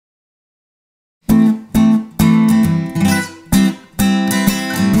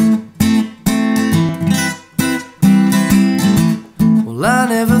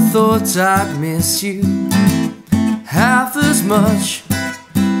thought I'd miss you half as much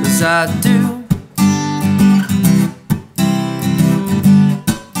as I do.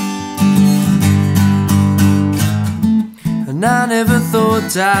 And I never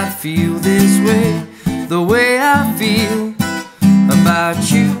thought I'd feel this way, the way I feel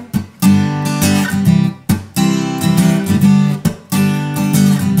about you.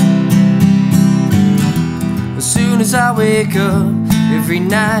 As soon as I wake up, every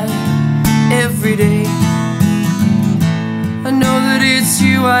night, every day, I know that it's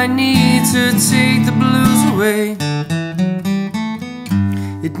you I need to take the blues away.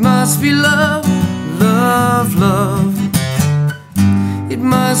 It must be love, love, love. It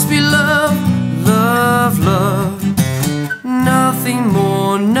must be love, love, love. Nothing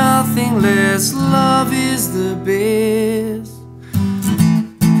more, nothing less. Love is the best.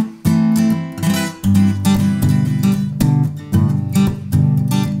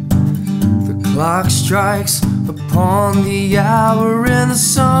 The clock strikes upon the hour and the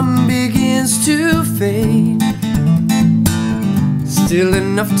sun begins to fade. Still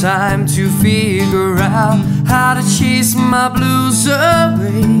enough time to figure out how to chase my blues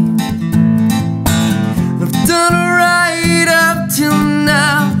away. I've done right up till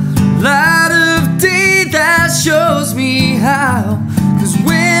now, light of day that shows me how. 'Cause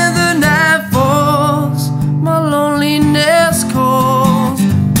when the night falls, my loneliness calls.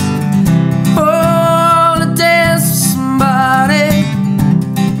 Oh, I wanna dance with somebody,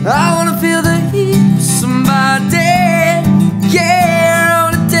 I wanna feel the heat with somebody. Yeah, I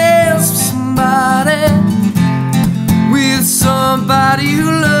wanna dance with somebody, with somebody who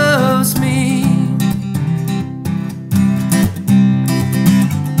loves me.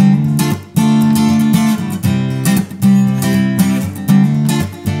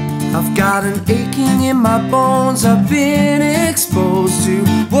 I've got an aching in my bones, I've been exposed to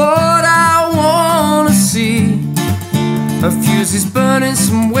what I wanna see. A fuse is burning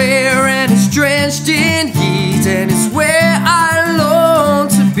somewhere and it's drenched in heat, and it's where I long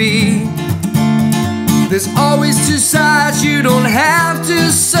to be. There's always two sides, you don't have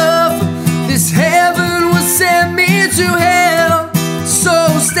to suffer. This heaven will send me to hell. So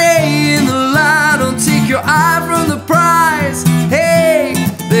stay in the light, don't take your eye from the prize. Hey,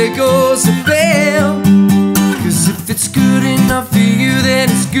 there goes the bell. 'Cause if it's good enough for you, then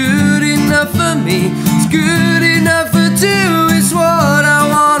it's good enough for me. It's good enough for two, it's what I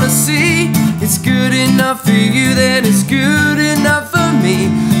wanna see. It's good enough for you, then it's good enough for me.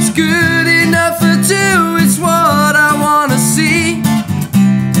 It's good enough for two, it's what I wanna see.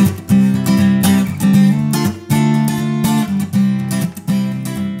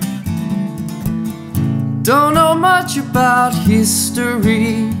 Don't know much about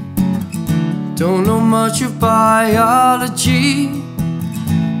history, don't know much of biology,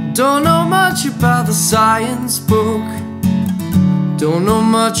 don't know much about the science book, don't know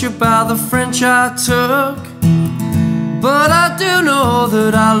much about the French I took. But I do know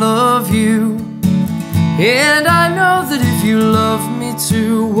that I love you, and I know that if you love me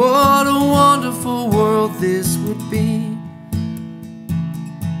too, what a wonderful world this would be.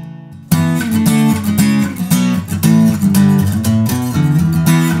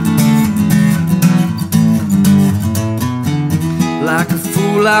 Like a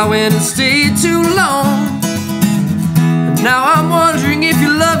fool I went and stayed too long, and now I'm wondering if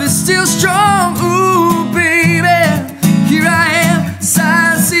your love is still strong. Ooh baby, here I am,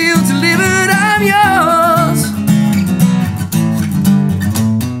 signed, sealed, delivered, I'm yours.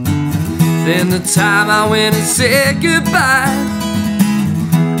 Then the time I went and said goodbye,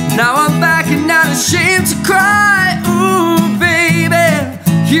 now I'm back and not ashamed to cry.